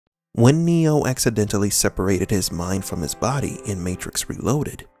When Neo accidentally separated his mind from his body in Matrix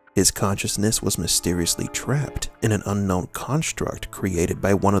Reloaded, his consciousness was mysteriously trapped in an unknown construct created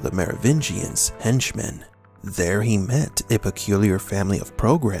by one of the Merovingian's henchmen. There he met a peculiar family of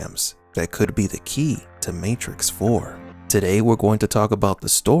programs that could be the key to Matrix 4. Today we're going to talk about the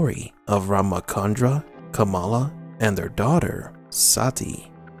story of Ramachandra, Kamala, and their daughter,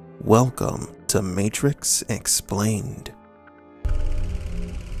 Sati. Welcome to Matrix Explained.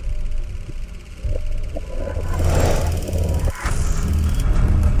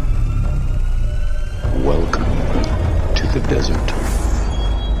 Welcome to the desert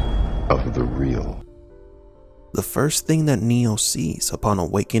of the real. The first thing that Neo sees upon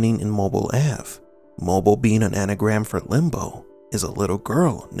awakening in Mobile Ave, Mobile being an anagram for limbo, is a little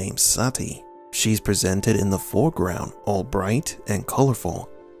girl named Sati. She's presented in the foreground, all bright and colorful,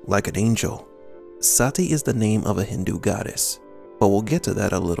 like an angel. Sati is the name of a Hindu goddess, but we'll get to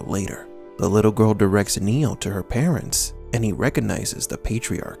that a little later. The little girl directs Neo to her parents, and he recognizes the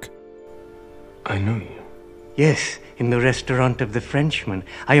patriarch. I know you. Yes, in the restaurant of the Frenchman.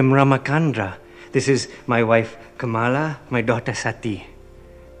 I am Ramachandra. This is my wife Kamala, my daughter Sati.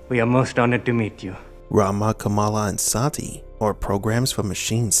 We are most honored to meet you. Rama, Kamala, and Sati are programs from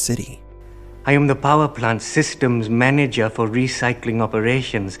Machine City. I am the power plant systems manager for recycling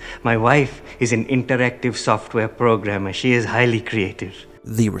operations. My wife is an interactive software programmer. She is highly creative.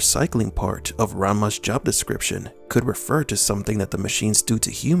 The recycling part of Rama's job description could refer to something that the machines do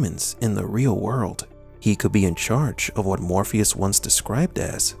to humans in the real world. He could be in charge of what Morpheus once described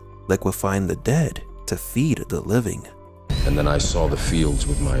as liquefying the dead to feed the living. And then I saw the fields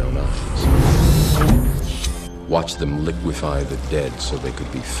with my own eyes. Watched them liquefy the dead so they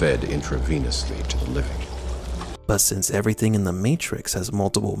could be fed intravenously to the living. But since everything in the Matrix has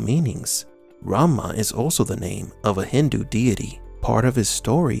multiple meanings, Rama is also the name of a Hindu deity. Part of his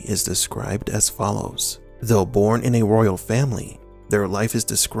story is described as follows. Though born in a royal family, their life is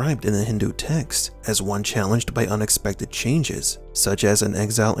described in the Hindu text as one challenged by unexpected changes, such as an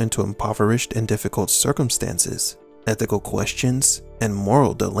exile into impoverished and difficult circumstances, ethical questions, and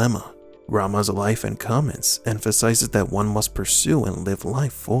moral dilemma. Rama's life and comments emphasizes that one must pursue and live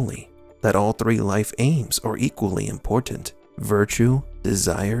life fully, that all three life aims are equally important: virtue,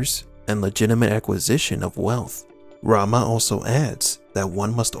 desires, and legitimate acquisition of wealth. Rama also adds that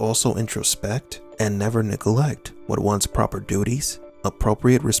one must also introspect and never neglect what one's proper duties,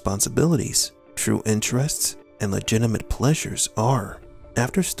 appropriate responsibilities, true interests, and legitimate pleasures are.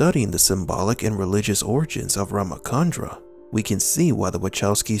 After studying the symbolic and religious origins of Ramachandra, we can see why the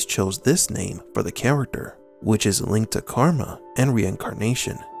Wachowskis chose this name for the character, which is linked to karma and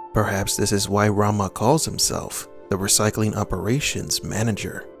reincarnation. Perhaps this is why Rama calls himself the recycling operations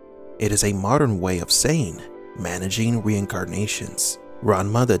manager. It is a modern way of saying managing reincarnations.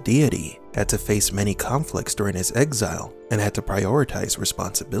 Rama, the deity, had to face many conflicts during his exile and had to prioritize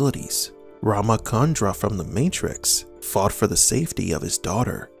responsibilities. Ramachandra from the Matrix fought for the safety of his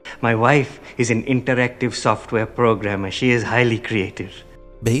daughter. My wife is an interactive software programmer. She is highly creative.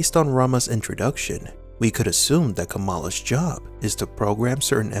 Based on Rama's introduction, we could assume that Kamala's job is to program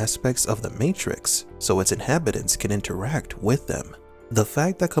certain aspects of the Matrix so its inhabitants can interact with them. The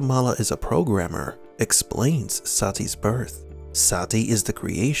fact that Kamala is a programmer explains Sati's birth. Sati is the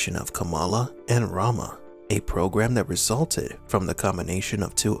creation of Kamala and Rama, a program that resulted from the combination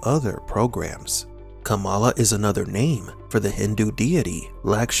of two other programs. Kamala is another name for the Hindu deity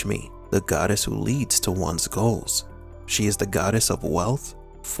Lakshmi, the goddess who leads to one's goals. She is the goddess of wealth,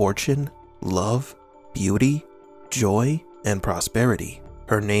 fortune, love, beauty, joy, and prosperity.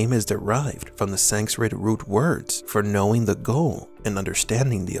 Her name is derived from the Sanskrit root words for knowing the goal and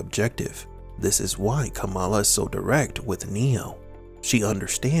understanding the objective. This is why Kamala is so direct with Neo. She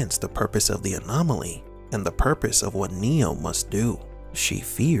understands the purpose of the anomaly and the purpose of what Neo must do. She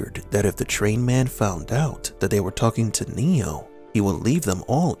feared that if the train man found out that they were talking to Neo, he would leave them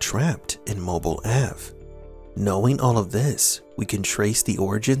all trapped in Mobile Ave. Knowing all of this, we can trace the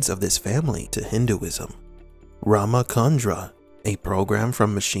origins of this family to Hinduism. Ramachandra, a program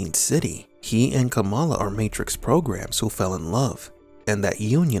from Machine City, he and Kamala are Matrix programs who fell in love, and that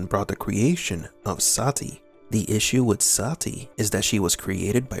union brought the creation of Sati. The issue with Sati is that she was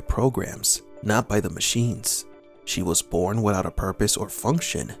created by programs, not by the machines. She was born without a purpose or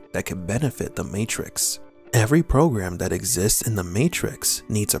function that could benefit the Matrix. Every program that exists in the Matrix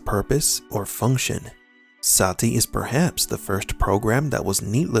needs a purpose or function. Sati is perhaps the first program that was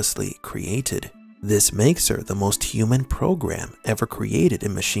needlessly created. This makes her the most human program ever created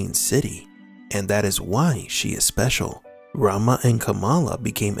in Machine City, and that is why she is special. Rama and Kamala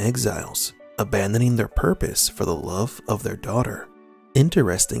became exiles, abandoning their purpose for the love of their daughter.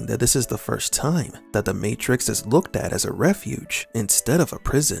 Interesting that this is the first time that the Matrix is looked at as a refuge instead of a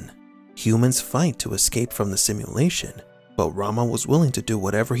prison. Humans fight to escape from the simulation, but Rama was willing to do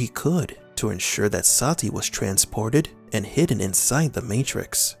whatever he could to ensure that Sati was transported and hidden inside the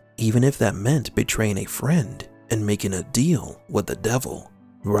Matrix, even if that meant betraying a friend and making a deal with the devil.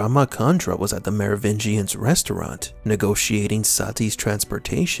 Ramachandra was at the Merovingians' restaurant negotiating Sati's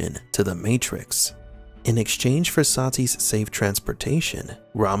transportation to the Matrix. In exchange for Sati's safe transportation,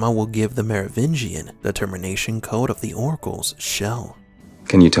 Rama will give the Merovingian the termination code of the Oracle's shell.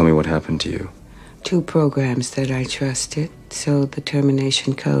 Can you tell me what happened to you? 2 programs that I trusted sold the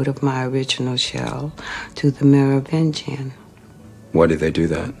termination code of my original shell to the Merovingian. Why did they do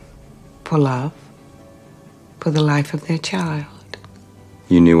that? For love. For the life of their child.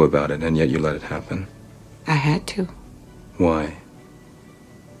 You knew about it, and yet you let it happen. I had to. Why?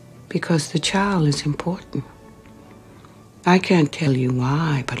 Because the child is important. I can't tell you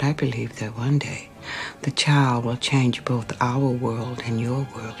why, but I believe that one day the child will change both our world and your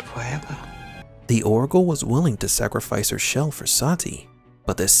world forever. The Oracle was willing to sacrifice her shell for Sati,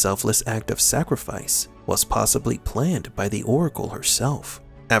 but this selfless act of sacrifice was possibly planned by the Oracle herself.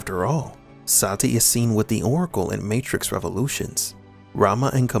 After all, Sati is seen with the Oracle in Matrix Revolutions.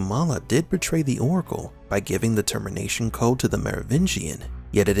 Rama and Kamala did betray the Oracle by giving the termination code to the Merovingian,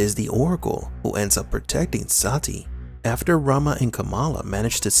 yet it is the Oracle who ends up protecting Sati. After Rama and Kamala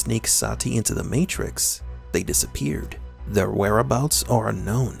managed to sneak Sati into the Matrix, they disappeared. Their whereabouts are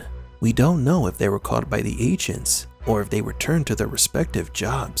unknown. We don't know if they were caught by the agents or if they returned to their respective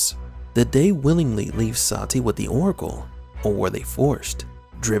jobs. Did they willingly leave Sati with the Oracle, or were they forced,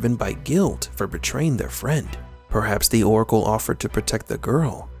 driven by guilt for betraying their friend? Perhaps the Oracle offered to protect the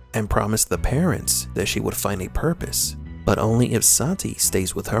girl and promised the parents that she would find a purpose, but only if Sati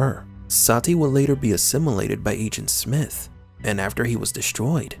stays with her. Sati will later be assimilated by Agent Smith, and after he was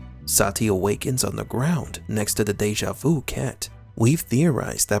destroyed, Sati awakens on the ground next to the Deja Vu cat. We've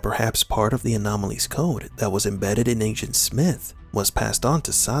theorized that perhaps part of the anomaly's code that was embedded in Agent Smith was passed on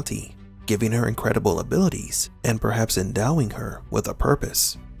to Sati, giving her incredible abilities and perhaps endowing her with a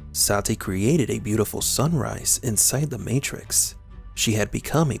purpose. Sati created a beautiful sunrise inside the Matrix. She had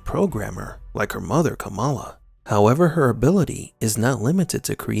become a programmer like her mother Kamala. However, her ability is not limited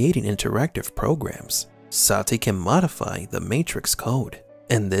to creating interactive programs. Sati can modify the Matrix code,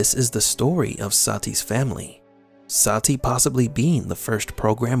 and this is the story of Sati's family. Sati possibly being the first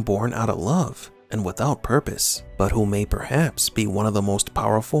program born out of love and without purpose, but who may perhaps be one of the most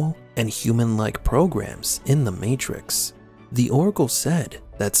powerful and human-like programs in the Matrix. The Oracle said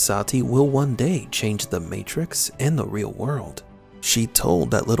that Sati will one day change the Matrix and the real world. She told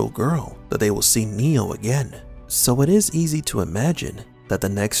that little girl that they will see Neo again. So it is easy to imagine that the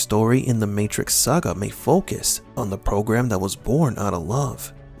next story in the Matrix saga may focus on the program that was born out of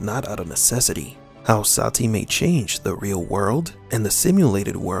love, not out of necessity. How Sati may change the real world and the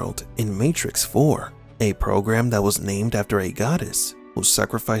simulated world in Matrix 4, a program that was named after a goddess who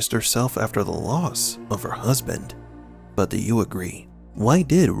sacrificed herself after the loss of her husband. But do you agree? Why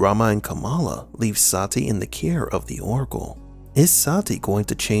did Rama and Kamala leave Sati in the care of the Oracle? Is Sati going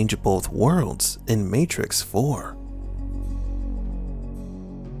to change both worlds in Matrix 4?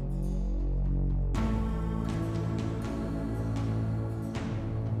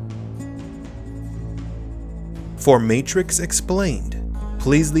 For Matrix Explained,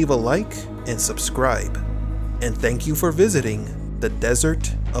 please leave a like and subscribe. And thank you for visiting the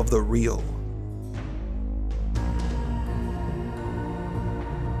Desert of the Real.